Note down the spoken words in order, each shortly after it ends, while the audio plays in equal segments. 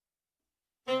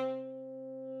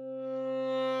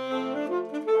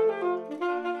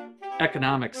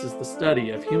Economics is the study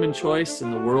of human choice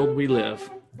in the world we live.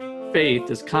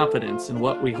 Faith is confidence in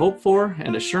what we hope for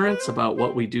and assurance about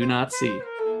what we do not see.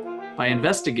 By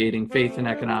investigating faith in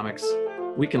economics,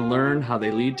 we can learn how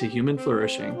they lead to human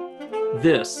flourishing.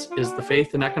 This is the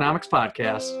Faith in Economics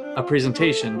Podcast, a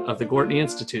presentation of the Gortney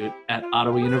Institute at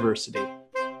Ottawa University.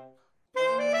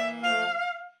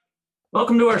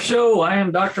 Welcome to our show. I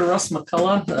am Dr. Russ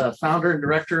McCullough, the founder and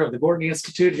director of the Gortney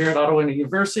Institute here at Ottawa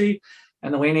University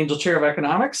and the Wayne Angell Chair of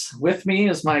Economics. With me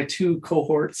is my two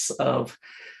cohorts of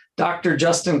Dr.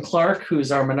 Justin Clark,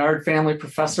 who's our Menard Family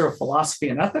Professor of Philosophy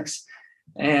and Ethics,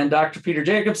 and Dr. Peter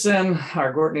Jacobson,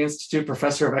 our Gortney Institute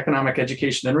Professor of Economic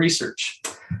Education and Research.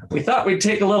 We thought we'd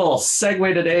take a little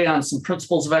segue today on some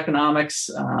principles of economics.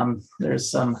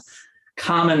 There's some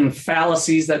common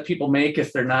fallacies that people make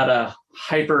if they're not a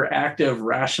hyperactive,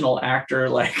 rational actor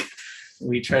like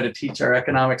we try to teach our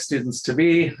economic students to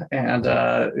be. And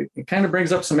it kind of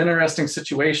brings up some interesting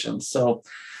situations. So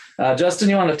Justin,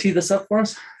 you want to tee this up for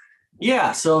us?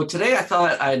 Yeah, so today I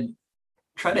thought I'd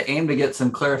try to aim to get some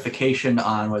clarification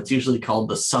on what's usually called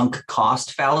the sunk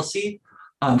cost fallacy.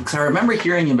 Because I remember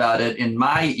hearing about it in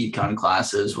my econ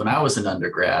classes when I was an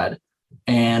undergrad.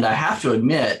 And I have to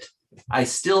admit, I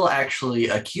still actually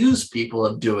accuse people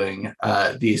of doing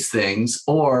these things,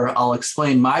 or I'll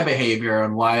explain my behavior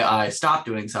and why I stopped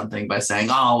doing something by saying,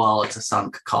 oh, well, it's a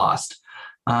sunk cost.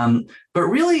 But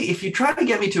really, if you try to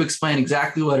get me to explain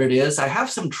exactly what it is, I have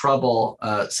some trouble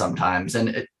sometimes. And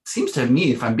it seems to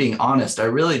me, if I'm being honest, I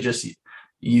really just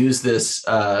use this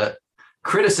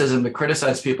criticism to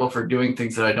criticize people for doing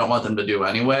things that I don't want them to do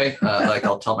anyway. Like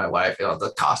I'll tell my wife,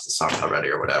 the cost is sunk already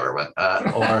or whatever.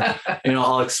 Or,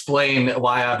 I'll explain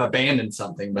why I've abandoned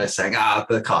something by saying,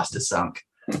 the cost is sunk.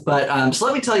 But so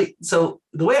let me tell you, so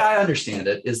the way I understand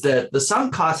it is that the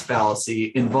sunk cost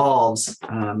fallacy involves,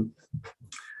 when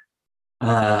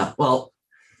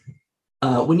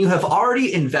you have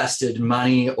already invested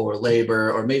money or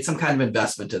labor or made some kind of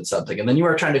investment in something, and then you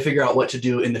are trying to figure out what to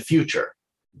do in the future.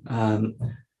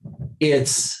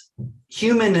 It's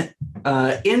human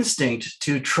instinct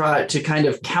to try to kind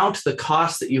of count the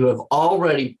cost that you have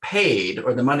already paid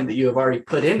or the money that you have already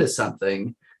put into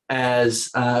something as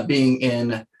being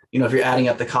in, if you're adding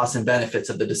up the costs and benefits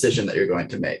of the decision that you're going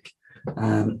to make.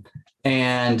 When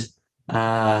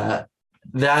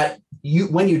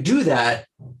you do that,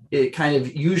 it kind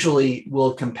of usually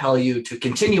will compel you to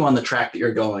continue on the track that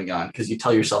you're going on, because you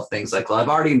tell yourself things like, well, I've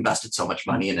already invested so much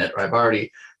money in it, or I've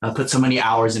already put so many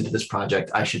hours into this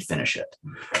project, I should finish it.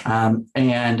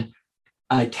 And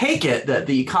I take it that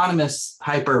the economist's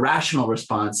hyper-rational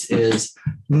response is,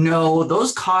 no,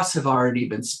 those costs have already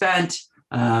been spent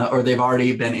or they've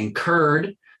already been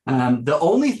incurred. The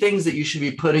only things that you should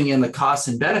be putting in the costs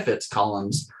and benefits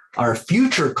columns are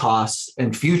future costs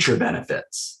and future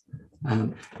benefits.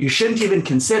 You shouldn't even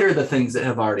consider the things that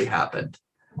have already happened.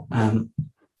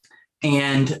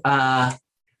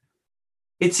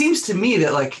 It seems to me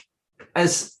that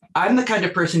as I'm the kind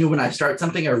of person who, when I start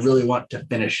something, I really want to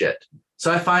finish it.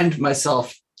 So I find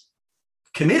myself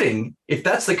committing, if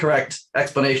that's the correct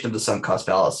explanation of the sunk cost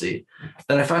fallacy,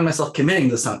 then I find myself committing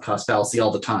the sunk cost fallacy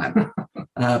all the time.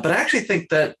 But I actually think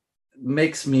that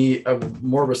makes me a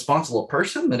more responsible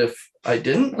person than if I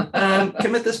didn't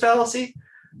commit this fallacy.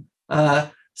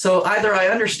 So either I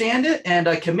understand it and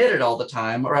I commit it all the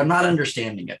time, or I'm not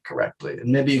understanding it correctly.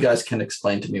 And maybe you guys can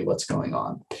explain to me what's going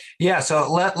on. Yeah,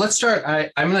 so let's start. I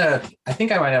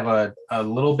think I might have a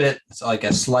little bit like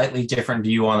a slightly different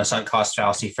view on the sunk cost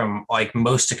fallacy from like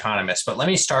most economists, but let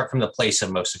me start from the place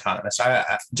of most economists.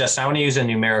 I want to use a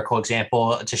numerical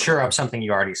example to shore up something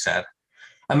you already said.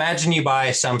 Imagine you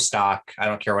buy some stock, I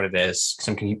don't care what it is,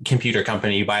 some computer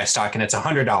company, you buy a stock and it's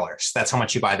 $100. That's how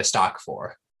much you buy the stock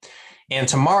for. And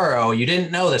tomorrow, you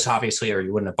didn't know this, obviously, or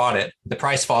you wouldn't have bought it. The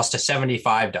price falls to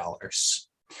 $75.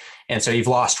 And so you've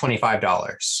lost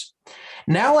 $25.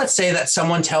 Now, let's say that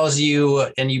someone tells you,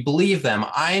 and you believe them,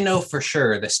 I know for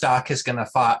sure the stock is going to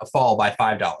fall by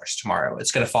 $5 tomorrow.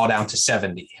 It's going to fall down to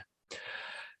 70.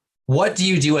 What do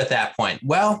you do at that point?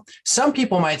 Well, some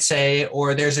people might say,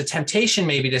 or there's a temptation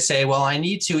maybe to say, well, I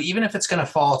need to, even if it's going to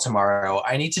fall tomorrow,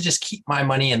 I need to just keep my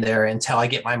money in there until I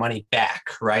get my money back,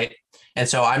 right? And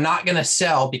so I'm not going to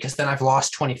sell because then I've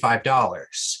lost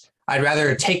 $25. I'd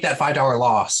rather take that $5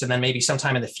 loss and then maybe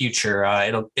sometime in the future,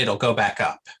 it'll go back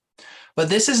up. But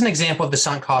this is an example of the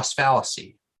sunk cost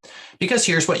fallacy. Because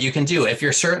here's what you can do. If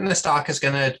you're certain the stock is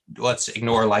going to, let's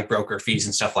ignore like broker fees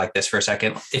and stuff like this for a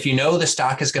second. If you know the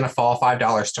stock is going to fall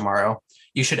 $5 tomorrow,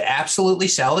 you should absolutely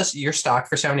sell your stock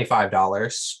for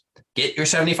 $75, get your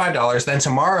 $75. Then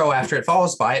tomorrow after it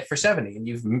falls, buy it for 70,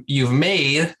 and you've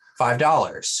made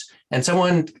 $5. And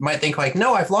someone might think like,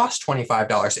 no, I've lost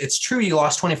 $25. It's true, you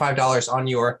lost $25 on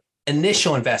your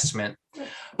initial investment,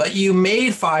 but you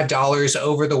made $5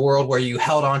 over the world where you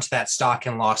held on to that stock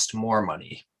and lost more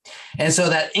money. And so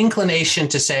that inclination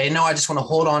to say, no, I just want to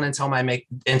hold on until I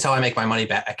make my money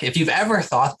back. If you've ever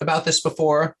thought about this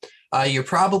before, you're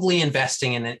probably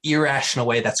investing in an irrational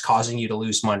way that's causing you to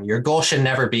lose money. Your goal should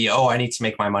never be, oh, I need to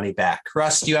make my money back.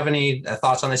 Russ, do you have any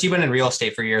thoughts on this? You've been in real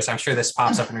estate for years. I'm sure this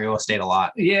pops up in real estate a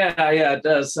lot. Yeah, it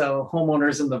does. So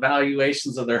homeowners and the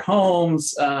valuations of their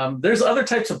homes. There's other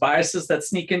types of biases that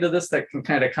sneak into this that can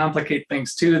kind of complicate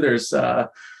things too. There's a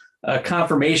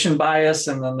confirmation bias,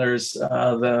 and then there's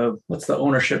what's the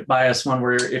ownership bias one,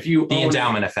 where if you the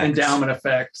endowment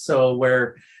effect. So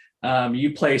where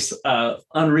you place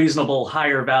unreasonable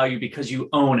higher value because you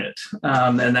own it,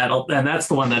 and that's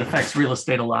the one that affects real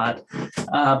estate a lot.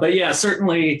 But yeah,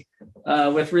 certainly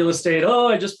with real estate,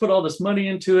 I just put all this money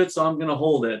into it, so I'm going to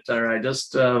hold it, or I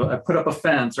just I put up a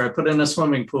fence, or I put in a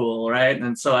swimming pool, right?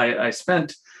 And so I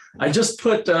just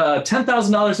put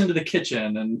 $10,000 into the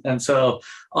kitchen, and so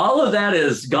all of that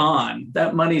is gone.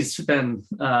 That money's been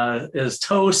is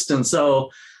toast, and so.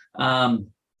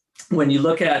 When you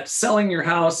look at selling your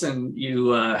house and you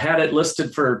had it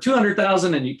listed for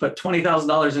 $200,000 and you put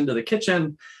 $20,000 into the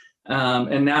kitchen,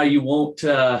 and now you won't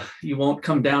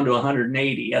come down to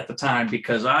 180 at the time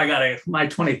because my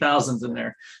 20,000's in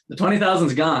there. The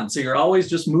 20,000's gone. So you're always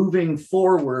just moving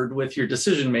forward with your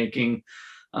decision making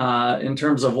in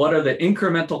terms of what are the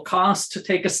incremental costs to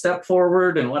take a step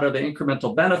forward and what are the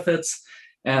incremental benefits.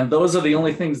 And those are the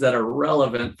only things that are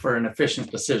relevant for an efficient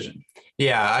decision.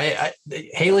 Yeah,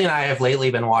 Haley and I have lately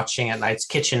been watching At Night's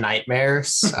Kitchen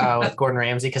Nightmares with Gordon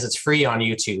Ramsay because it's free on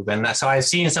YouTube. And so I've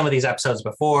seen some of these episodes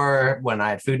before when I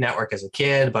had Food Network as a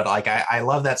kid, but like I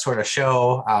love that sort of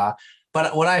show.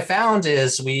 But what I found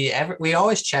is we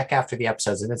always check after the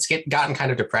episodes, and it's gotten kind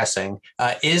of depressing.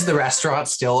 Is the restaurant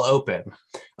still open?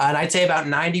 And I'd say about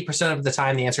 90% of the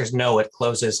time, the answer is no. It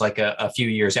closes like a few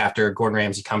years after Gordon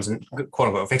Ramsay comes and quote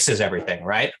unquote fixes everything,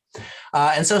 right?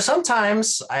 And so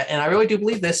sometimes, and I really do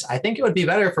believe this, I think it would be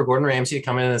better for Gordon Ramsay to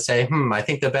come in and say, I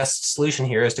think the best solution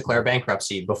here is declare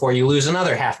bankruptcy before you lose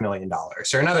another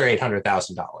 $500,000 or another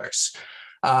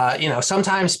 $800,000.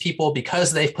 Sometimes people,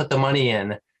 because they've put the money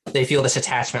in, they feel this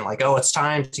attachment like, oh, it's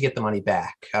time to get the money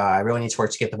back. I really need to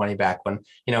work to get the money back, when,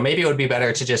 maybe it would be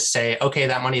better to just say, okay,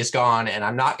 that money is gone and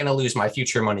I'm not going to lose my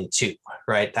future money too,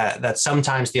 right? That's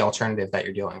sometimes the alternative that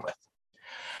you're dealing with.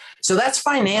 So that's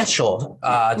financial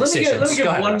decisions. Let me give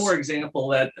one more example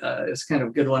that is kind of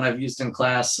a good one I've used in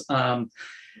class.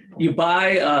 You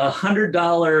buy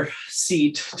 $100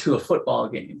 seat to a football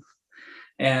game.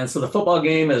 And so the football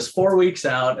game is 4 weeks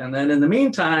out. And then in the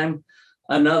meantime,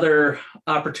 another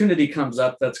opportunity comes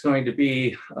up that's going to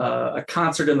be a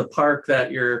concert in the park that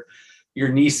your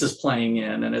niece is playing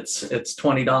in, and it's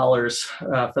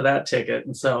 $20 for that ticket.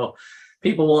 And so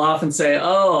people will often say,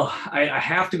 I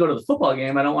have to go to the football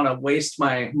game. I don't want to waste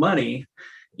my money,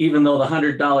 even though the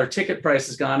 $100 ticket price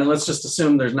is gone. And let's just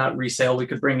assume there's not resale. We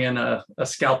could bring in a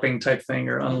scalping type thing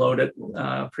or unload it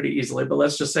pretty easily. But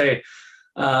let's just say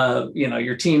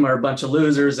your team are a bunch of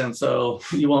losers, and so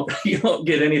you won't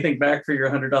get anything back for your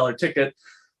 $100 ticket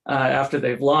after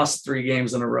they've lost 3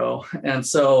 games in a row. And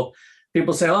so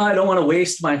people say, I don't want to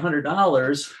waste my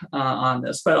 $100 on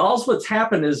this. But also what's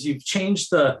happened is you've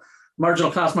changed the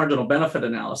marginal cost, marginal benefit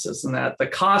analysis, and that the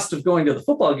cost of going to the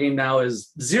football game now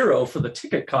is zero for the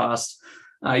ticket cost.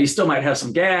 You still might have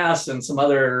some gas and some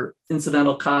other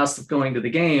incidental costs of going to the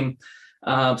game.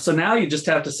 So now you just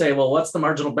have to say, well, what's the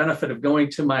marginal benefit of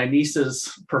going to my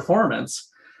niece's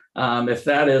performance? If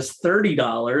that is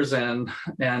 $30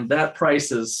 and that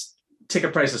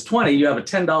ticket price is $20, you have a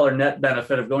 $10 net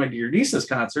benefit of going to your niece's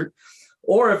concert.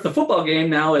 Or if the football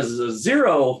game now is a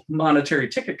zero monetary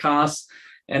ticket cost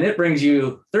and it brings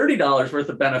you $30 worth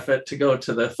of benefit to go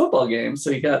to the football game, so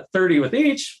you got 30 with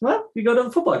each, well, you go to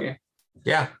the football game.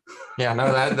 Yeah. No,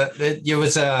 that it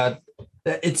was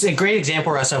it's a great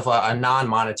example, Russ, of a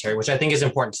non-monetary, which I think is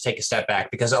important to take a step back,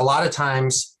 because a lot of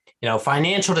times,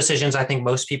 financial decisions, I think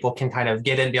most people can kind of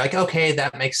get in and be like, okay,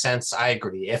 that makes sense. I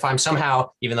agree. If I'm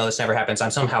somehow, even though this never happens, I'm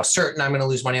somehow certain I'm going to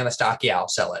lose money on the stock, yeah, I'll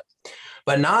sell it.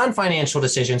 But non-financial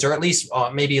decisions, or at least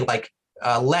maybe like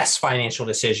less financial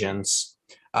decisions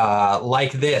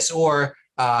like this, or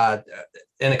an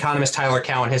economist, Tyler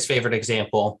Cowen, his favorite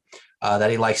example that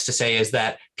he likes to say is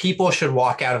that people should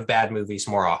walk out of bad movies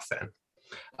more often.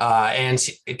 And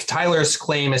Tyler's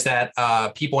claim is that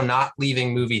people not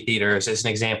leaving movie theaters is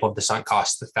an example of the sunk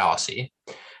cost fallacy.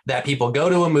 That people go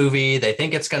to a movie, they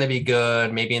think it's going to be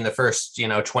good. Maybe in the first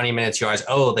 20 minutes, you realize,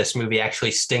 oh, this movie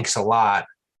actually stinks a lot.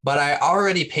 but I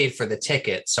already paid for the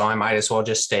ticket, so I might as well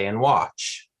just stay and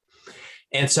watch.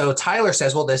 And so Tyler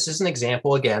says, well, this is an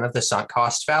example again of the sunk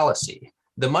cost fallacy.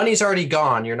 The money's already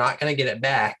gone. You're not going to get it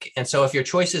back. And so if your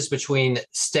choice is between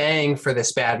staying for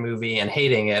this bad movie and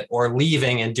hating it, or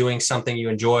leaving and doing something you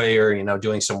enjoy, or,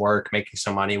 doing some work, making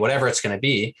some money, whatever it's going to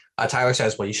be, Tyler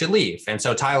says, well, you should leave. And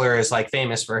so Tyler is like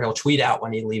famous for, he'll tweet out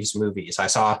when he leaves movies. I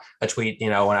saw a tweet,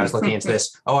 when I was looking into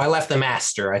this, oh, I left The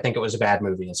Master. I think it was a bad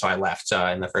movie. And so I left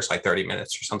in the first 30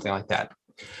 minutes or something like that.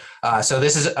 So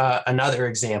this is another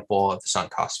example of the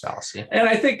sunk cost fallacy. And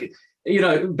I think,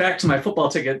 back to my football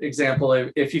ticket example,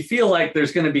 if you feel like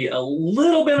there's going to be a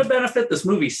little bit of benefit, this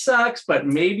movie sucks, but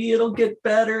maybe it'll get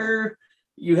better.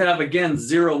 You have, again,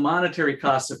 zero monetary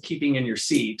cost of keeping in your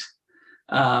seat.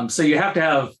 So you have to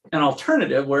have an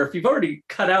alternative where if you've already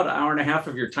cut out an hour and a half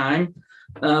of your time,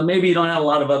 maybe you don't have a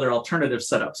lot of other alternatives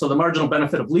set up. So the marginal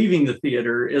benefit of leaving the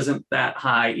theater isn't that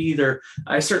high either.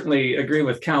 I certainly agree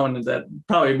with Cowan that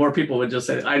probably more people would just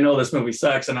say, I know this movie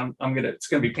sucks and it's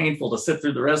going to be painful to sit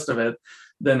through the rest of it.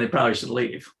 Then they probably should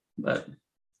leave. But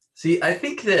see, I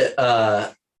think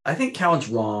that Cowan's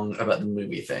wrong about the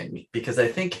movie thing, because I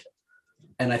think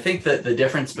that the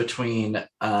difference between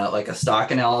like a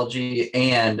stock analogy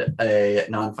and a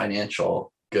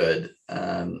non-financial good,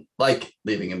 like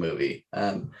leaving a movie,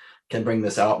 can bring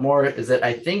this out more, is that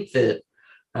I think that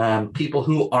people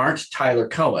who aren't Tyler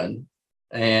Cowen,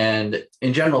 and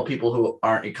in general people who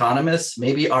aren't economists,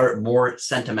 maybe are more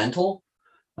sentimental,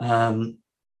 and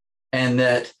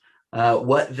that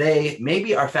what they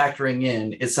maybe are factoring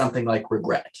in is something like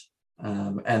regret,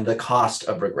 and the cost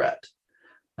of regret.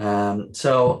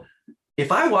 So if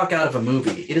I walk out of a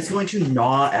movie, it is going to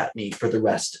gnaw at me for the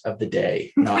rest of the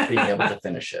day, not being able to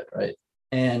finish it, right?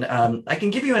 And I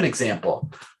can give you an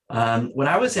example. When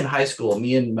I was in high school,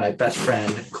 me and my best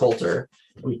friend, Coulter,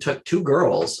 we took two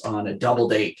girls on a double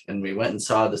date, and we went and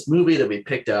saw this movie that we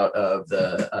picked out of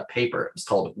the paper. It's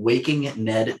called Waking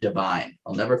Ned Devine.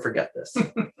 I'll never forget this.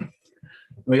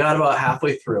 We got about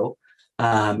halfway through,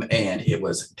 and it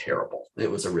was terrible. It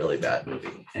was a really bad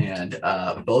movie. And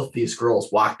both these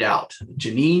girls walked out,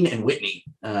 Janine and Whitney.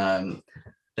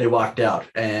 They walked out,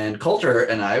 and Coulter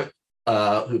and I,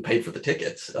 who paid for the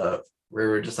tickets, we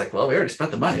were just like, well, we already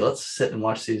spent the money. Let's sit and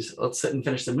watch these. Let's sit and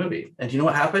finish the movie. And you know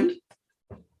what happened?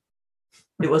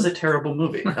 It was a terrible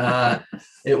movie.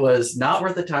 It was not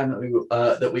worth the time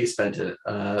that we spent it.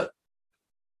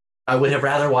 I would have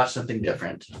rather watched something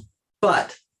different.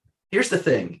 But here's the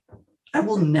thing. I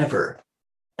will never,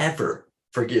 ever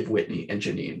forgive Whitney and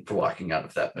Janine for walking out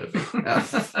of that movie.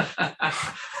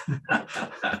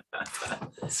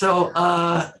 So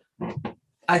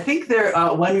I think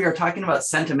when we are talking about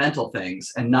sentimental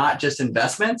things and not just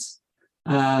investments,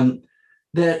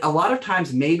 that a lot of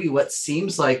times maybe what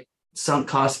seems like sunk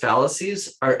cost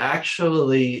fallacies are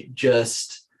actually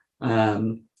just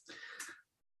adding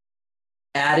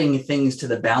things to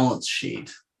the balance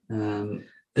sheet.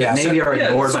 Maybe are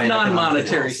ignored by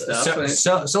non-monetary stuff.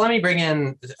 So let me bring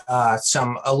in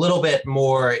a little bit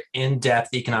more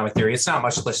in-depth economic theory. It's not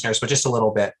much, listeners, but just a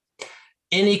little bit.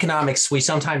 In economics, we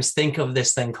sometimes think of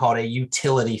this thing called a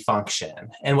utility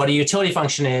function. And what a utility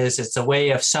function is, it's a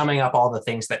way of summing up all the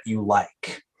things that you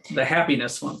like. The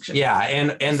happiness function. Yeah.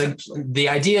 And the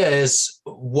idea is,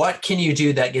 what can you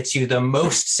do that gets you the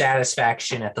most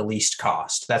satisfaction at the least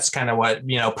cost? That's kind of what,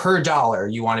 per dollar,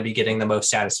 you want to be getting the most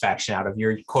satisfaction out of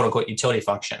your quote unquote utility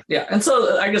function. Yeah. And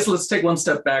so I guess let's take one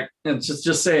step back and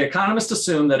just say economists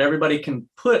assume that everybody can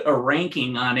put a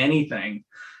ranking on anything,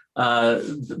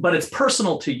 but it's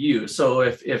personal to you. So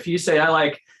if you say, I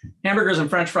like hamburgers and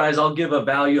French fries, I'll give a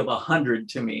value of 100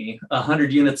 to me,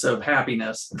 100 units of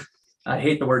happiness. I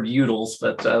hate the word utils,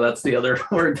 but that's the other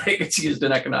word that gets used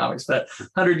in economics. But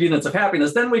 100 units of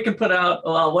happiness. Then we can put out,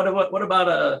 well, what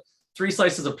about 3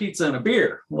 slices of pizza and a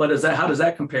beer? What is that? How does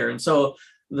that compare? And so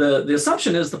the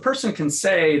assumption is the person can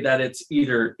say that it's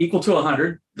either equal to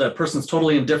 100. The person's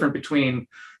totally indifferent between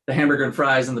the hamburger and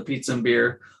fries and the pizza and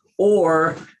beer,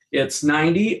 or it's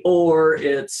 90, or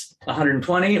it's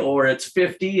 120, or it's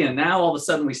 50. And now all of a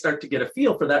sudden we start to get a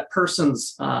feel for that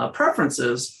person's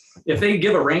preferences. If they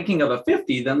give a ranking of a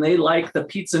 50, then they like the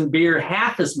pizza and beer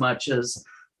half as much as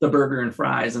the burger and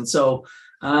fries. And so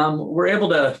we're able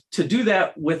to do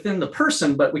that within the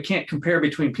person, but we can't compare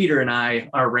between Peter and I,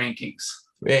 our rankings.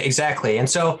 Exactly. And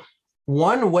so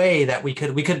one way that we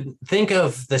could think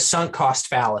of the sunk cost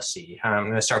fallacy, I'm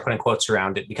going to start putting quotes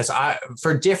around it, because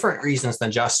for different reasons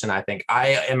than Justin, I think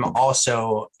I am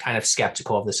also kind of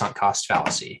skeptical of the sunk cost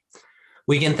fallacy.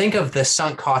 We can think of the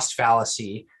sunk cost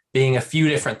fallacy being a few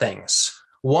different things.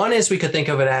 One is we could think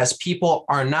of it as people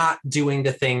are not doing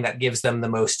the thing that gives them the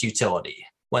most utility.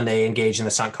 when they engage in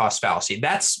the sunk cost fallacy.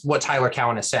 That's what Tyler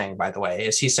Cowen is saying, by the way,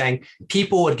 is he's saying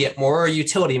people would get more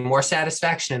utility, more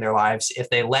satisfaction in their lives if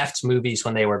they left movies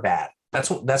when they were bad. That's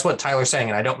what Tyler's saying.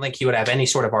 And I don't think he would have any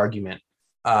sort of argument.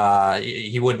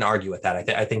 He wouldn't argue with that.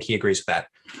 I think he agrees with that.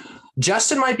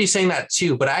 Justin might be saying that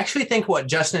too, but I actually think what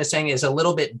Justin is saying is a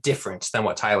little bit different than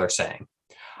what Tyler's saying.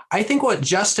 I think what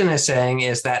Justin is saying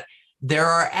is that there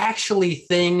are actually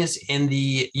things in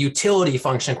the utility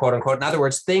function, quote unquote. In other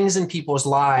words, things in people's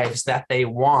lives that they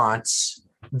want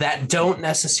that don't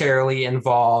necessarily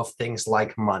involve things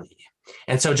like money.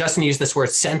 And so Justin used this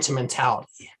word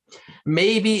sentimentality.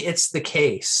 Maybe it's the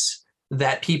case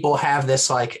that people have this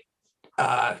like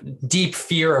deep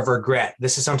fear of regret.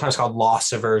 This is sometimes called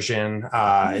loss aversion.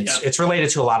 It's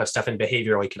related to a lot of stuff in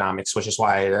behavioral economics, which is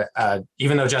why,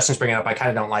 even though Justin's bringing it up, I kind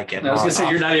of don't like it. I was going to say,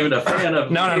 you're not even a fan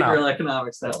of behavioral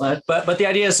economics that much. But the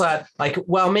idea is like,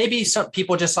 well, maybe some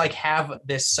people just like have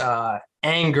this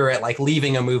anger at like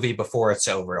leaving a movie before it's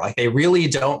over. Like they really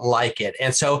don't like it.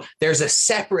 And so there's a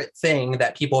separate thing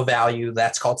that people value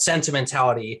that's called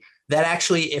sentimentality that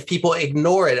actually, if people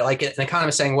ignore it, like an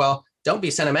economist saying, well, don't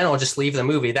be sentimental, just leave the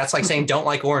movie. That's like saying don't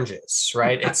like oranges,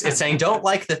 right? It's saying don't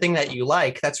like the thing that you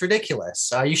like. That's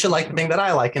ridiculous. You should like the thing that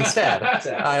I like instead.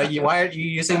 Why aren't you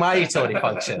using my utility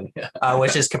function,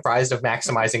 which is comprised of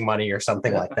maximizing money or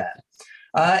something like that?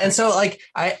 And so like,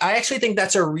 I actually think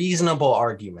that's a reasonable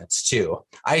argument too.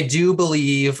 I do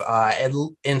believe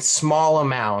in small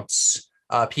amounts,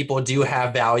 people do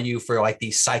have value for like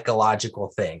these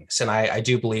psychological things. And I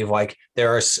do believe like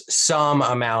there are some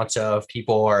amount of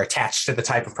people are attached to the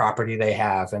type of property they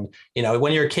have. And, you know,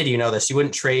 when you're a kid, you know this, you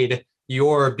wouldn't trade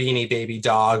your Beanie Baby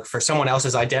dog for someone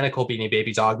else's identical Beanie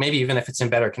Baby dog, maybe even if it's in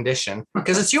better condition,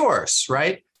 because it's yours,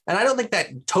 right? And I don't think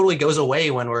that totally goes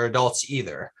away when we're adults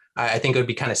either. I think it would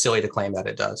be kind of silly to claim that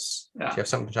it does. Yeah. Do you have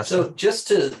something, Justin? So just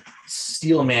to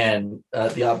steel man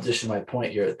the opposition to my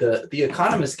point here, the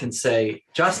economist can say,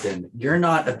 Justin, you're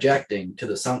not objecting to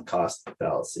the sunk cost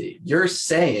fallacy. You're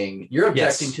saying you're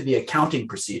objecting to the accounting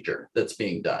procedure that's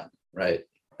being done, right?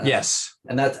 Yes.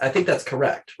 And I think that's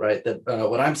correct, right? That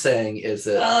what I'm saying is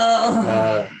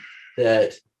that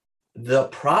that the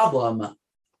problem,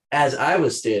 as I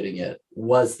was stating it,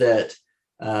 was that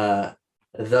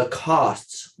the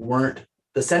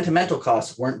sentimental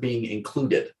costs weren't being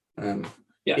included.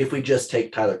 If we just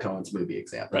take Tyler Cohen's movie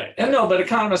example. Right. And no, but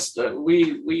economists,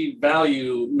 we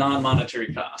value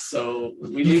non-monetary costs. So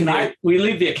we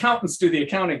leave the accountants do the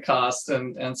accounting costs.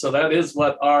 And so that is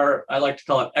what I like to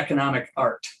call it economic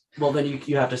art. Well, then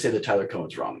you have to say that Tyler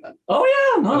Cohen's wrong then. Oh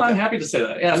yeah, no, okay. I'm happy to say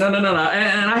that. Yeah, no. And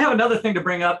I have another thing to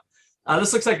bring up.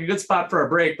 This looks like a good spot for a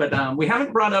break, but we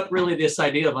haven't brought up really this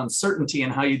idea of uncertainty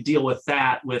and how you deal with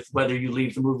that, with whether you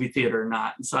leave the movie theater or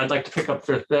not. And so I'd like to pick up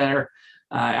there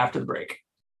after the break.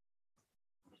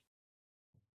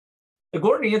 The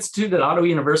Gortney Institute at Ottawa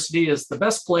University is the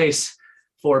best place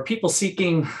for people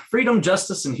seeking freedom,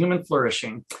 justice, and human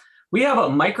flourishing. We have a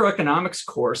microeconomics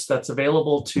course that's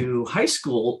available to high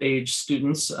school age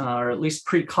students, or at least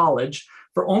pre-college,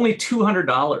 for only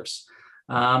 $200.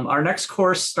 Our next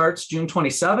course starts June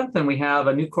 27th, and we have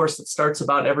a new course that starts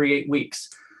about every 8 weeks.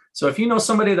 So if you know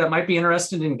somebody that might be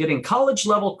interested in getting college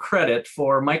level credit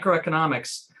for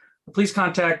microeconomics, please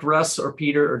contact Russ or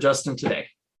Peter or Justin today.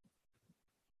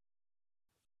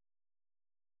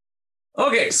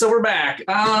 Okay, so we're back.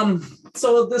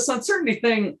 So this uncertainty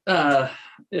thing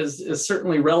is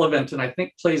certainly relevant and I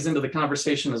think plays into the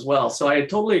conversation as well. So I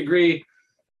totally agree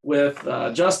with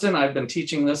Justin. I've been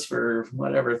teaching this for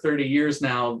 30 years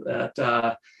now,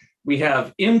 that we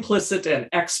have implicit and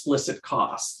explicit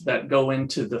costs that go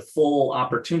into the full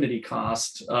opportunity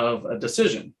cost of a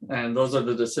decision. And those are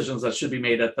the decisions that should be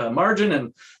made at the margin.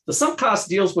 And the sunk cost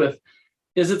deals with,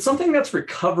 is it something that's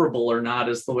recoverable or not,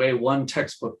 is the way one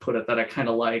textbook put it that I kind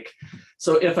of like.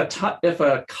 So if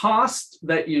a cost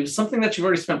something that you've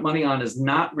already spent money on is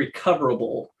not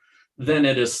recoverable, then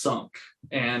it is sunk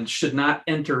and should not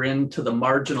enter into the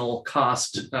marginal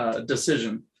cost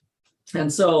decision.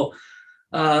 And so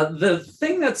the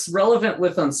thing that's relevant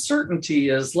with uncertainty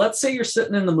is, let's say you're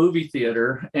sitting in the movie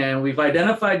theater and we've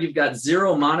identified you've got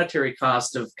zero monetary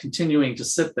cost of continuing to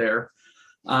sit there.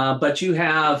 But you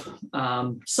have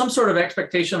some sort of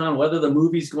expectation on whether the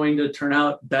movie's going to turn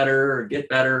out better or get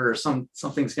better or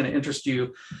something's going to interest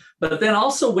you. But then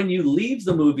also when you leave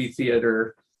the movie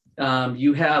theater,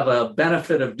 you have a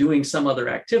benefit of doing some other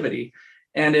activity.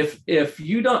 And if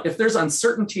there's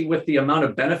uncertainty with the amount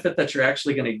of benefit that you're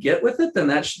actually going to get with it, then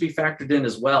that should be factored in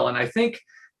as well. And I think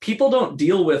people don't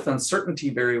deal with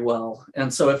uncertainty very well.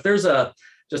 And so if there's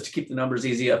just to keep the numbers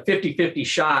easy, a 50-50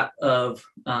 shot of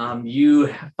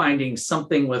you finding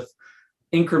something with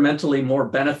incrementally more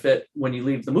benefit when you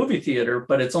leave the movie theater,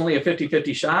 but it's only a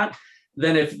 50-50 shot,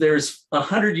 then if there's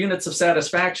 100 units of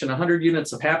satisfaction, 100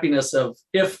 units of happiness of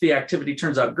if the activity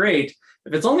turns out great,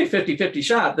 if it's only 50-50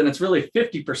 shot, then it's really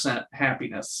 50%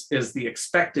 happiness is the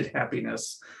expected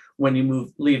happiness when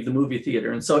you leave the movie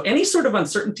theater. And so any sort of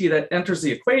uncertainty that enters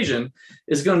the equation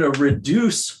is going to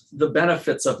reduce the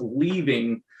benefits of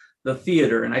leaving the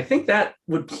theater. And I think that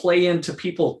would play into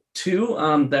people too,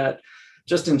 that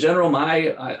just in general,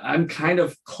 I'm kind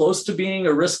of close to being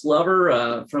a risk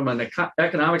lover from an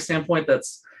economic standpoint.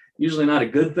 That's usually not a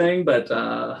good thing, but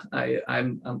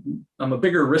I'm a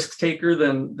bigger risk taker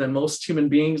than most human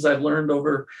beings I've learned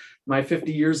over my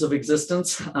 50 years of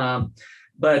existence.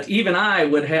 But even I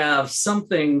would have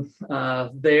something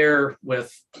there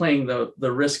with playing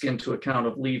the risk into account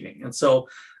of leaving. And so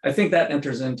I think that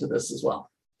enters into this as well.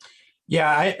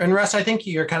 Yeah, and Russ, I think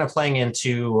you're kind of playing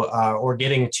into or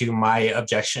getting to my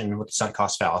objection with the sunk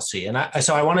cost fallacy. And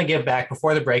so I want to give back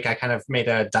before the break. I kind of made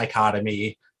a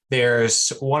dichotomy. There's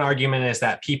one argument is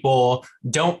that people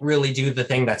don't really do the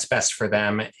thing that's best for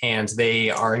them, and they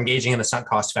are engaging in the sunk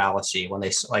cost fallacy when they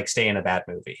stay in a bad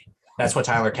movie. That's what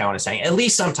Tyler Cowen is saying, at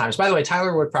least sometimes. By the way,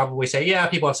 Tyler would probably say, yeah,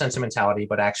 people have sentimentality,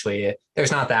 but actually there's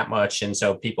not that much. And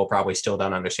so people probably still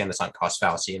don't understand the sunk cost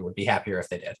fallacy and would be happier if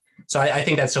they did. So I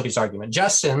think that's Sophie's argument.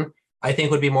 Justin, I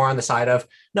think, would be more on the side of,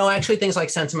 no, actually things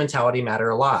like sentimentality matter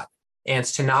a lot. And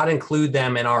to not include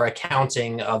them in our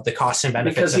accounting of the costs and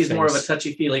benefits. Because he's more of a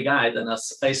touchy-feely guy than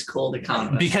us ice-cold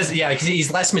economist. Because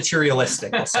he's less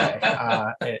materialistic, we'll say,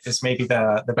 is maybe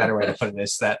the better way to put it,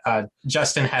 is that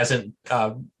Justin hasn't,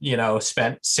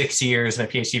 spent 6 years in a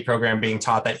PhD program being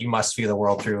taught that you must view the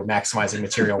world through maximizing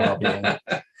material well-being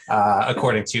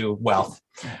according to wealth.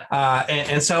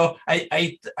 And so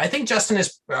I think Justin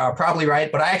is probably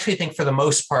right, but I actually think for the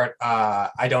most part,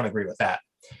 I don't agree with that.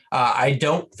 I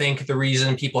don't think the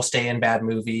reason people stay in bad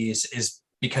movies is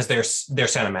because they're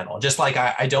sentimental. Just like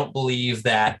I don't believe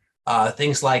that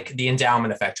things like the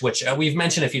endowment effect, which we've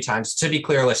mentioned a few times. To be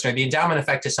clear, listener, the endowment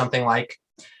effect is something like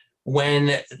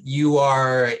when you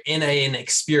are in an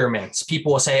experiment,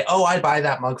 people will say, oh, I'd buy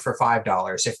that mug for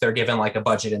 $5 if they're given like a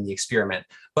budget in the experiment.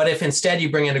 But if instead you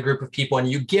bring in a group of people and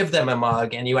you give them a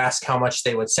mug and you ask how much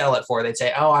they would sell it for, they'd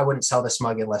say, oh, I wouldn't sell this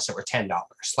mug unless it were $10.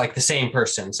 Like the same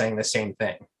person saying the same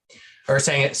thing. Or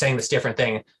saying this different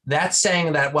thing. That's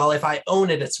saying that, well, if I own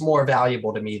it, it's more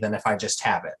valuable to me than if I just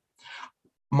have it.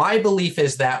 My belief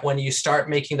is that when you start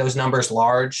making those numbers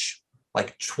large,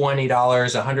 like $20,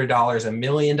 $100, $1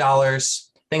 million,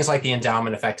 things like the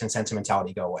endowment effect and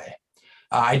sentimentality go away.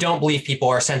 I don't believe people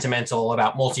are sentimental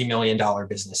about multi-million-dollar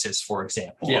businesses, for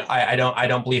example. Yeah. I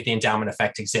don't believe the endowment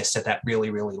effect exists at that really,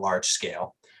 really large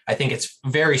scale. I think it's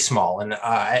very small and it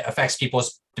affects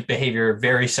people's behavior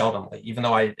very seldomly, even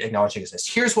though I acknowledge it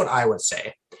exists. Here's what I would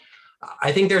say.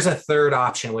 I think there's a third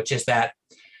option, which is that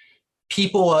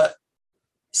people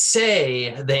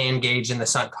say they engage in the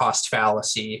sunk cost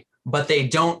fallacy, but they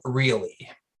don't really.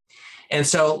 And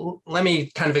so let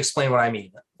me kind of explain what I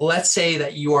mean. Let's say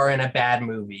that you are in a bad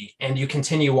movie and you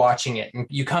continue watching it and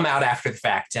you come out after the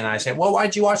fact. And I say, well,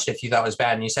 why'd you watch it if you thought it was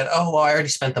bad? And you said, oh, well, I already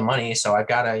spent the money. So I've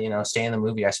got to, stay in the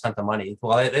movie. I spent the money.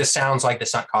 Well, it sounds like the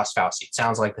sunk cost fallacy. It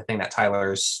sounds like the thing that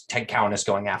Ted Cowen is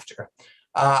going after.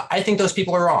 I think those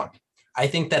people are wrong. I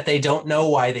think that they don't know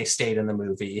why they stayed in the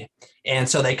movie. And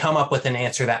so they come up with an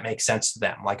answer that makes sense to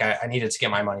them. Like I needed to get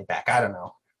my money back. I don't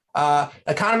know.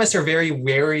 Economists are very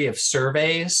wary of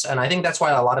surveys. And I think that's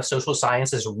why a lot of social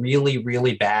science is really,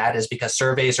 really bad, is because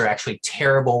surveys are actually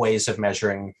terrible ways of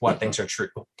measuring what things are true.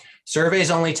 Surveys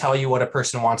only tell you what a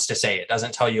person wants to say. It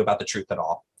doesn't tell you about the truth at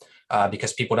all,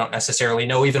 because people don't necessarily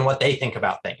know even what they think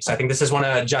about things. I think this is one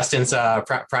of Justin's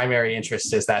primary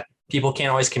interests, is that people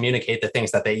can't always communicate the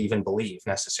things that they even believe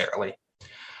necessarily.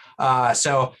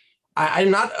 So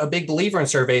I'm not a big believer in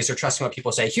surveys or trusting what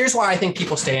people say. Here's why I think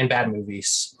people stay in bad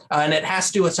movies. And it has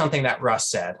to do with something that Russ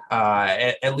said,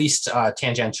 at least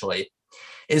tangentially,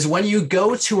 is when you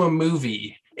go to a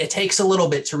movie, it takes a little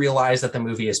bit to realize that the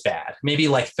movie is bad, maybe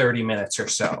like 30 minutes or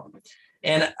so.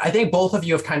 And I think both of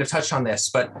you have kind of touched on this,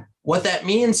 but what that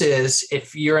means is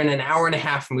if you're in an hour and a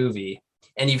half movie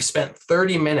and you've spent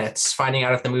 30 minutes finding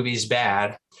out if the movie's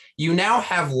bad, you now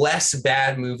have less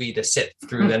bad movie to sit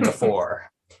through than before.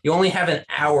 You only have an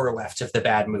hour left of the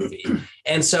bad movie.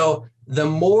 And so the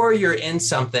more you're in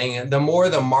something, the more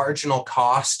the marginal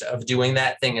cost of doing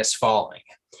that thing is falling.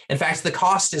 In fact, the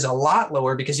cost is a lot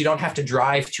lower because you don't have to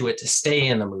drive to it to stay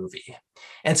in the movie.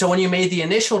 And so when you made the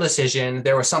initial decision,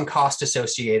 there was some cost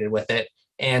associated with it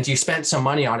and you spent some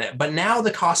money on it. But now the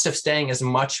cost of staying is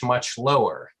much, much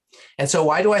lower. And so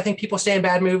why do I think people stay in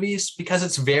bad movies? Because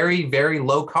it's very, very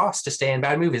low cost to stay in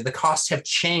bad movies. The costs have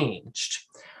changed.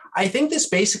 I think this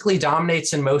basically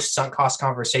dominates in most sunk cost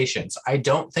conversations. I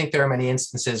don't think there are many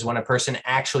instances when a person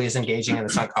actually is engaging in the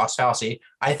sunk cost fallacy.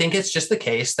 I think it's just the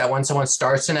case that when someone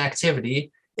starts an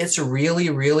activity, it's really,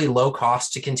 really low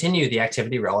cost to continue the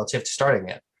activity relative to starting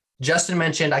it. Justin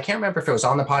mentioned, I can't remember if it was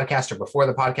on the podcast or before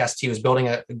the podcast, he was building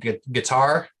a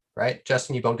guitar, right?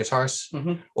 Justin, you build guitars?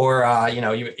 Mhm. Or,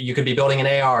 you could be building an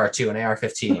AR too, an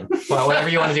AR-15. Well, whatever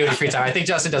you want to do in your free time. I think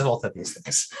Justin does both of these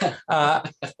things.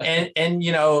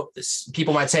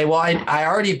 People might say, well, I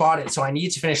already bought it, so I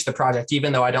need to finish the project,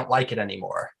 even though I don't like it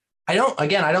anymore. I don't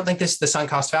think this is the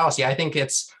sunk cost fallacy. I think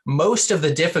it's most of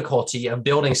the difficulty of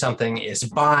building something is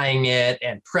buying it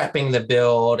and prepping the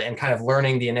build and kind of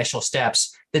learning the initial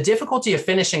steps. The difficulty of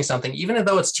finishing something, even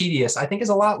though it's tedious, I think is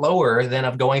a lot lower than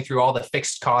of going through all the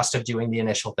fixed cost of doing the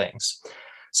initial things.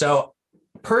 So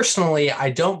personally, I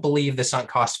don't believe the sunk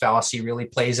cost fallacy really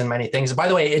plays in many things. By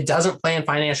the way, it doesn't play in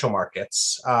financial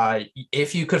markets.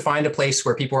 If you could find a place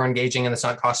where people are engaging in the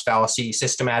sunk cost fallacy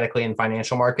systematically in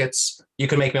financial markets, you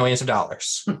could make millions of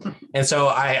dollars. And so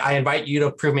I invite you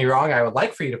to prove me wrong. I would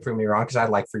like for you to prove me wrong because I'd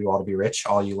like for you all to be rich,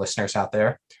 all you listeners out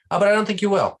there. But I don't think you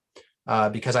will.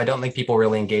 Because I don't think people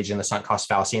really engage in the sunk cost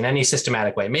fallacy in any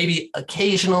systematic way. Maybe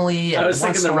occasionally. I was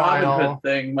thinking the Robin Hood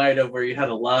thing might have, where you had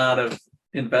a lot of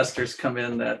investors come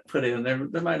in that put in there.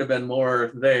 There might have been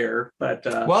more there, but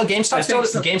well,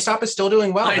 GameStop is still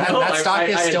doing well. That stock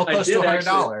is still close to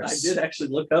 $100. I did actually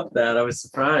look up that. I was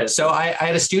surprised. So I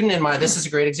had a student this is a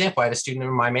great example. I had a student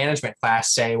in my management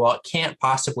class say, well, it can't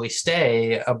possibly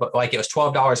stay, like it was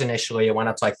 $12 initially. It went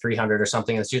up to like 300 or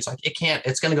something. And the student's like,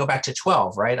 it's going to go back to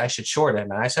 12, right? I should short it.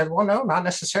 And I said, well, no, not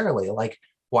necessarily. Like,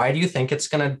 why do you think it's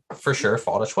going to for sure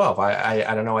fall to 12?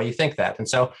 I don't know why you think that. And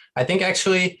so I think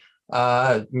actually,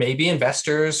 maybe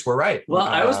investors were right. Well,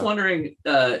 I was wondering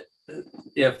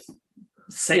if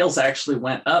sales actually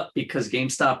went up because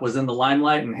GameStop was in the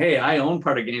limelight and, hey, I own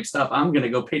part of GameStop. I'm going to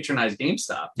go patronize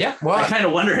GameStop. Yeah. Well, I kind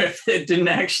of wonder if it didn't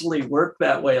actually work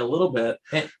that way a little bit.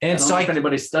 And so if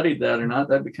anybody studied that or not,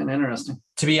 that'd be kind of interesting.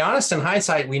 To be honest, in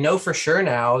hindsight, we know for sure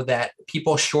now that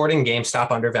people shorting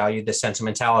GameStop undervalued the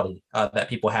sentimentality that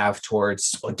people have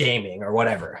towards gaming or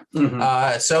whatever.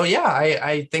 Mm-hmm. So yeah,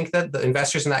 I think that the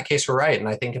investors in that case were right. And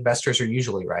I think investors are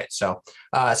usually right. So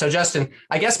Justin,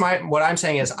 I guess what I'm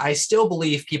saying is I still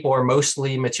believe people are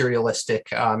mostly materialistic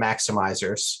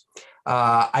maximizers.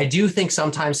 I do think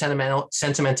sometimes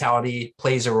sentimentality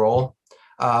plays a role.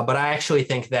 But I actually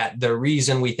think that the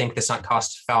reason we think the sunk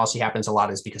cost fallacy happens a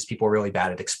lot is because people are really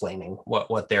bad at explaining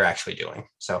what they're actually doing.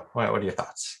 So what are your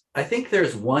thoughts? I think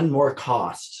there's one more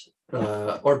cost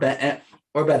or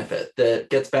benefit that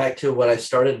gets back to what I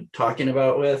started talking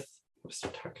about with. It's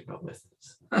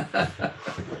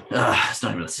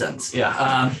not even a sentence.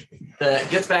 Yeah. That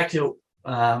gets back to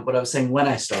what I was saying when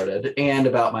I started and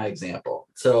about my example.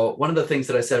 So one of the things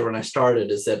that I said when I started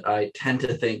is that I tend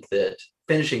to think that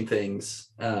finishing things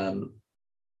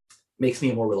makes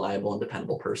me a more reliable and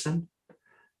dependable person.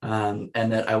 And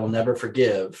that I will never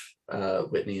forgive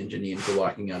Whitney and Janine for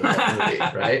walking out of that movie,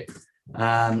 right?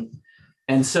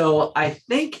 And so I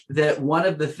think that one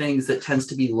of the things that tends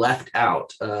to be left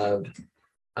out of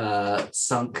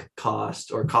sunk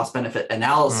cost or cost benefit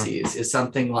analyses is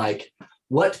something like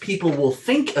what people will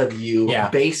think of you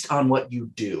based on what you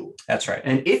do. That's right.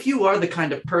 And if you are the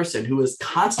kind of person who is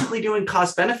constantly doing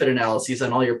cost benefit analyses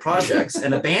on all your projects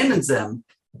and abandons them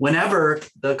whenever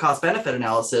the cost benefit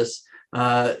analysis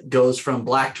goes from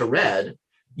black to red,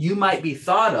 you might be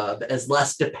thought of as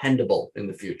less dependable in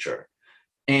the future.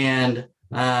 And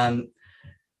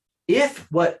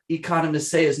if what economists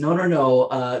say is no,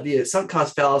 the sunk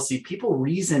cost fallacy, people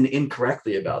reason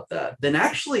incorrectly about that, then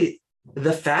actually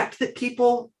the fact that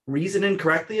people reason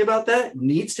incorrectly about that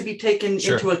needs to be taken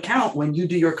into account when you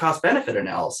do your cost benefit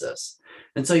analysis.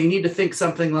 And so you need to think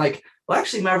something like, well,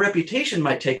 actually, my reputation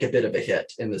might take a bit of a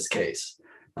hit in this case.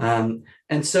 And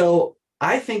so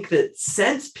I think that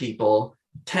since people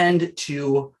tend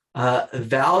to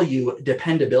value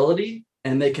dependability,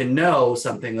 and they can know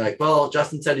something like, well,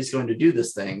 Justin said he's going to do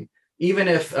this thing, even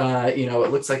if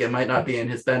it looks like it might not be in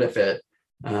his benefit.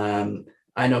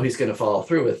 I know he's going to follow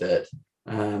through with it.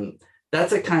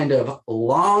 That's a kind of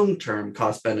long-term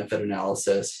cost-benefit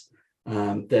analysis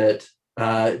that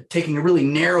taking a really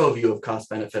narrow view of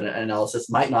cost-benefit analysis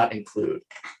might not include.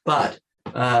 But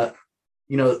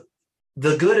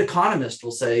the good economist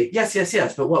will say, yes, yes,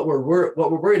 yes. But what we're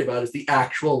worried about is the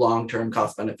actual long-term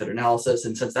cost benefit analysis.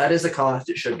 And since that is a cost,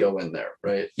 it should go in there,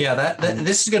 right? Yeah,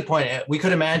 this is a good point. We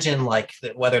could imagine like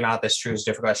whether or not this is true is a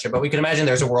different question, but we can imagine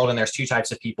there's a world and there's two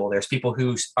types of people. There's people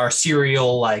who are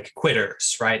serial like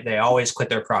quitters, right? They always quit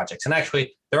their projects. And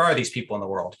actually, there are these people in the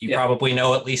world. You probably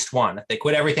know at least one. They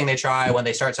quit everything they try when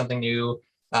they start something new.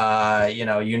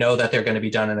 You know that they're going to be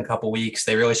done in a couple weeks.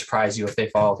 They really surprise you if they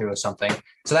follow through with something.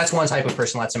 So that's one type of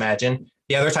person, let's imagine.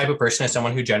 The other type of person is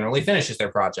someone who generally finishes their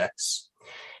projects.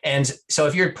 And so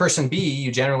if you're person B,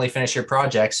 you generally finish your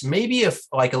projects. Maybe if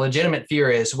like a legitimate fear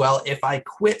is, well, if I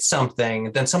quit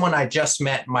something, then someone I just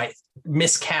met might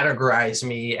miscategorize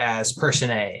me as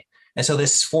person A. And so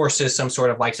this forces some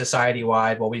sort of like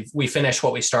society-wide, well, we finish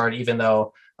what we start, even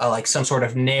though like some sort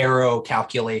of narrow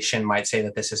calculation might say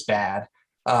that this is bad.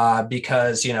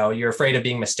 Because you're afraid of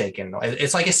being mistaken.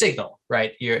 It's like a signal,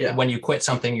 right? When you quit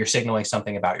something, you're signaling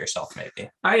something about yourself. Maybe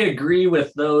I agree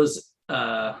with those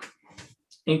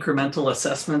incremental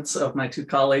assessments of my two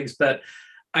colleagues, but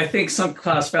I think sunk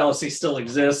cost fallacy still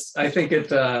exists. I think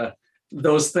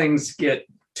those things get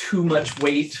too much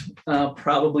weight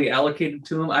probably allocated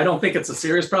to them. I don't think it's a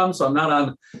serious problem, so I'm not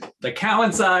on the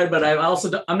Cowan side, but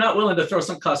I'm not willing to throw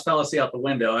sunk cost fallacy out the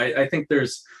window. I think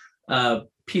there's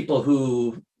people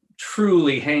who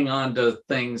truly hang on to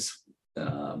things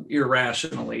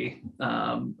irrationally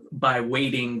by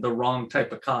weighting the wrong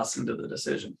type of costs into the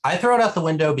decision. I throw it out the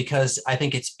window because I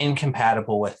think it's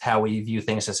incompatible with how we view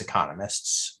things as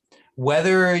economists.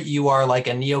 Whether you are like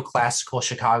a neoclassical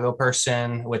Chicago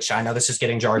person, which I know this is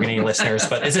getting jargony listeners,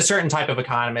 but it's a certain type of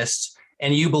economist,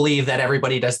 and you believe that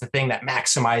everybody does the thing that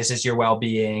maximizes your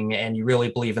well-being, and you really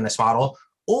believe in this model,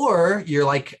 or you're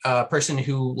like a person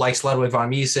who likes Ludwig von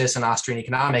Mises and Austrian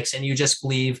economics, and you just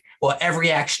believe, well,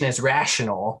 every action is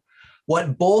rational.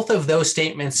 What both of those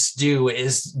statements do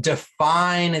is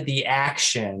define the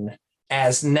action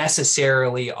as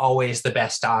necessarily always the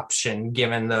best option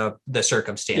given the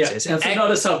circumstances. Yeah. And so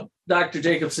notice how Dr.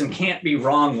 Jacobson can't be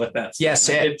wrong with that. Yes.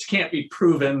 It can't be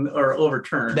proven or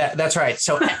overturned. That's right.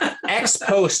 So ex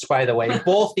post, by the way,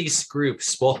 both these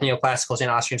groups, both neoclassicals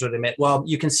and Austrians would admit, well,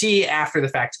 you can see after the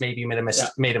fact, maybe you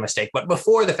made a mistake, but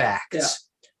before the fact,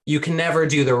 you can never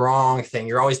do the wrong thing.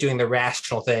 You're always doing the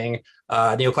rational thing.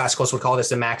 Neoclassicals would call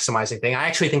this a maximizing thing. I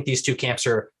actually think these two camps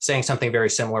are saying something very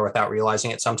similar without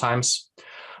realizing it sometimes.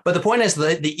 But the point is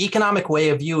the economic way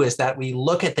of view is that we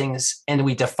look at things and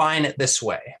we define it this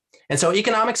way. And so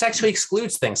economics actually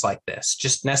excludes things like this,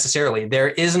 just necessarily. There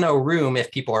is no room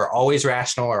if people are always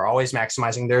rational or always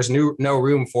maximizing. There's no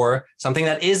room for something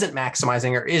that isn't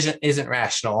maximizing or isn't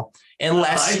rational,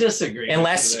 unless I disagree.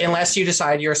 Unless you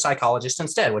decide you're a psychologist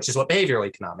instead, which is what behavioral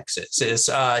economics is.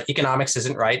 Economics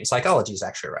isn't right and psychology is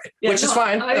actually right, which is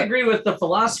fine. I agree with the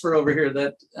philosopher over here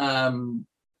that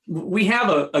we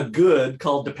have a good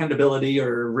called dependability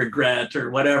or regret or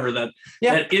whatever that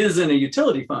is in a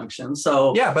utility function.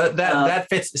 So but that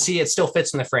fits. See, it still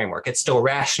fits in the framework. It's still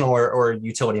rational or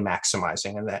utility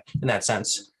maximizing in that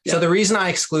sense. So the reason I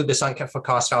exclude the sunk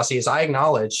cost fallacy is I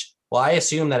acknowledge, well, I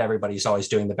assume that everybody's always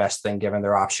doing the best thing given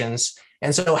their options.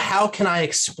 And so how can I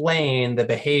explain the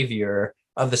behavior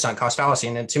of the sunk cost fallacy?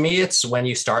 And to me, it's when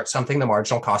you start something, the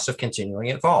marginal cost of continuing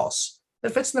it falls.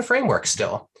 That fits in the framework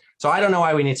still. So I don't know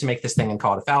why we need to make this thing and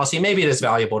call it a fallacy. Maybe it is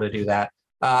valuable to do that.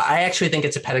 I actually think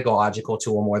it's a pedagogical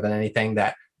tool more than anything,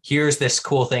 that here's this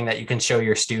cool thing that you can show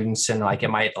your students, and like it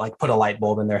might like put a light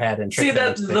bulb in their head and see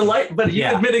that the light, but you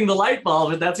admitting the light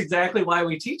bulb, and that's exactly why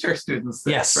we teach our students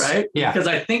this, right? Yeah. Because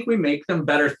I think we make them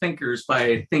better thinkers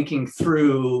by thinking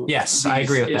through I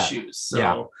agree with issues. That.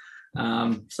 So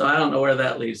so I don't know where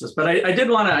that leaves us, but I did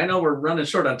want to, I know we're running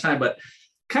short on time, but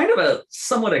kind of a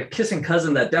somewhat a kissing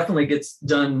cousin that definitely gets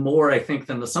done more, I think,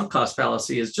 than the sunk cost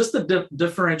fallacy is just the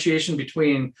differentiation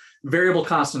between variable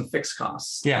costs and fixed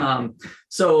costs.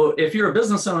 So if you're a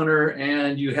business owner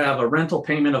and you have a rental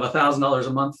payment of $1,000 a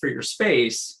month for your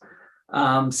space,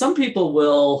 some people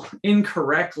will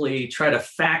incorrectly try to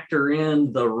factor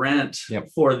in the rent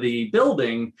for the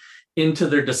building into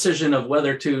their decision of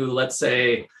whether to, let's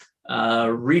say,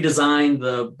 redesign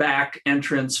the back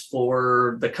entrance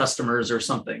for the customers or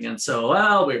something. And so,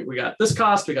 well, we got this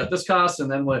cost, and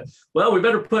then we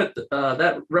better put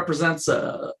that represents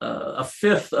a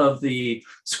fifth of the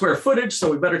square footage. So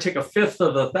we better take a fifth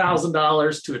of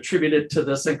 $1,000 to attribute it to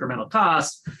this incremental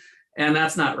cost. And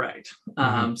that's not right.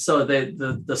 So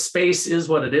the space is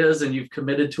what it is, and you've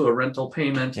committed to a rental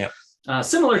payment.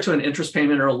 Similar to an interest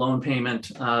payment or a loan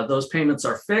payment. Those payments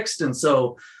are fixed. And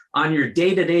so on your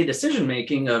day-to-day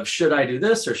decision-making of should I do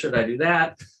this or should I do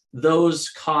that, those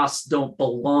costs don't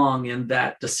belong in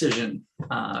that decision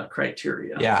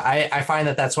criteria. Yeah, I find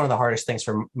that that's one of the hardest things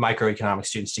for microeconomic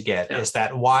students to get is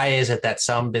that why is it that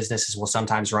some businesses will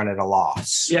sometimes run at a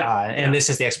loss? And this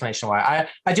is the explanation why.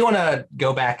 I do want to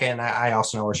go back, and I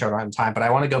also know we're short on time, but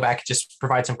I want to go back and just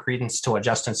provide some credence to what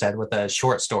Justin said with a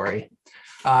short story.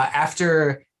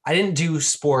 After I didn't do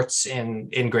sports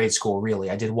in grade school, really.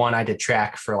 I did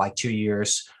track for like 2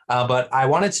 years, but I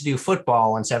wanted to do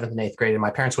football in 7th and 8th grade, and my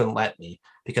parents wouldn't let me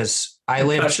because I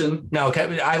lived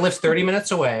 30 minutes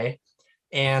away,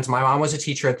 and my mom was a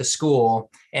teacher at the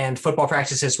school, and football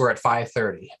practices were at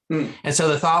 5:30. And so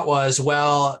the thought was,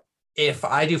 well, if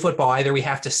I do football, either we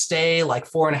have to stay like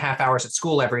 4.5 hours at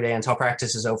school every day until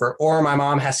practice is over, or my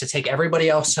mom has to take everybody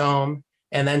else home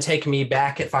and then take me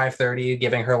back at 5:30,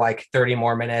 giving her like 30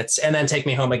 more minutes, and then take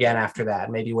me home again after that,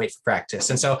 maybe wait for practice.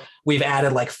 And so we've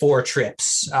added like 4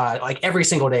 trips, like every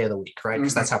single day of the week, right?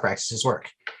 Because that's how practices work.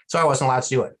 So I wasn't allowed to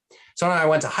do it. So when I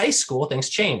went to high school, things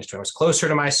changed. I was closer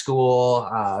to my school.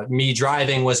 Me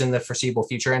driving was in the foreseeable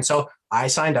future. And so I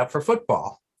signed up for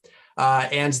football.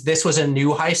 And this was a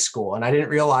new high school. And I didn't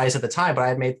realize at the time, but I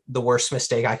had made the worst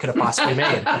mistake I could have possibly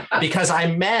made because I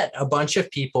met a bunch of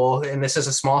people, and this is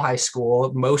a small high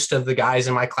school. Most of the guys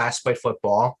in my class played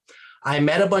football. I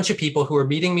met a bunch of people who were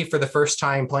meeting me for the first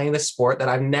time playing this sport that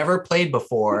I've never played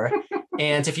before.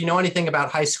 And if you know anything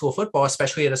about high school football,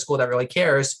 especially at a school that really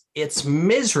cares, it's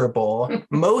miserable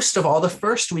most of all the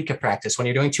first week of practice when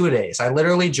you're doing 2-a-days. I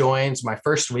literally joined my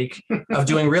first week of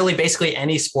doing really basically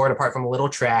any sport apart from a little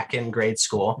track in grade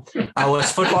school. I was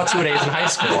football 2-a-days in high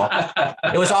school.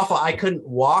 It was awful. I couldn't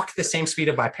walk the same speed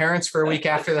of my parents for a week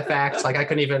after the fact. Like I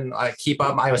couldn't even keep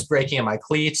up. I was breaking in my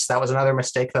cleats. That was another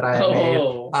mistake that I had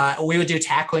made. We would do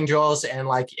tackling drills, and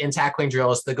like in tackling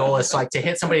drills, the goal is like to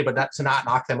hit somebody, but to not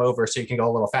knock them over so you can go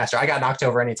a little faster. I got knocked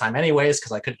over anytime anyways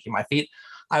because I couldn't keep my feet.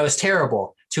 I was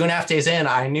terrible. 2.5 days in,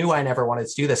 I knew I never wanted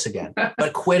to do this again,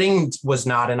 but quitting was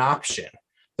not an option.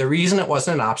 The reason it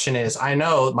wasn't an option is I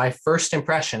know my first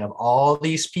impression of all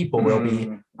these people will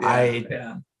be,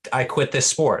 I quit this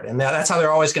sport, and that's how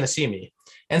they're always going to see me.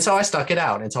 And so I stuck it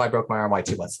out until I broke my arm like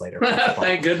 2 months later.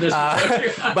 Thank goodness.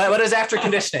 But it was after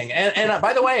conditioning. And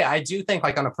by the way, I do think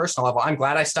like on a personal level, I'm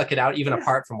glad I stuck it out even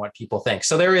apart from what people think.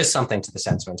 So there is something to the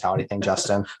sentimentality thing,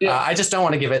 Justin. I just don't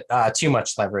want to give it too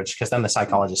much leverage because then the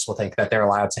psychologists will think that they're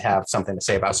allowed to have something to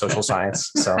say about social science.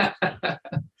 So.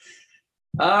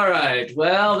 All right.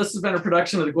 Well, this has been a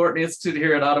production of the Gortney Institute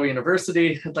here at Ottawa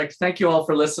University. I'd like to thank you all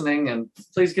for listening, and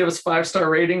please give us a 5-star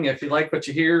rating if you like what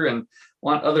you hear and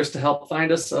want others to help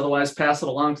find us. Otherwise, pass it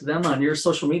along to them on your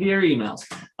social media or emails.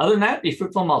 Other than that, be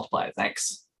fruitful and multiply.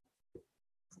 Thanks.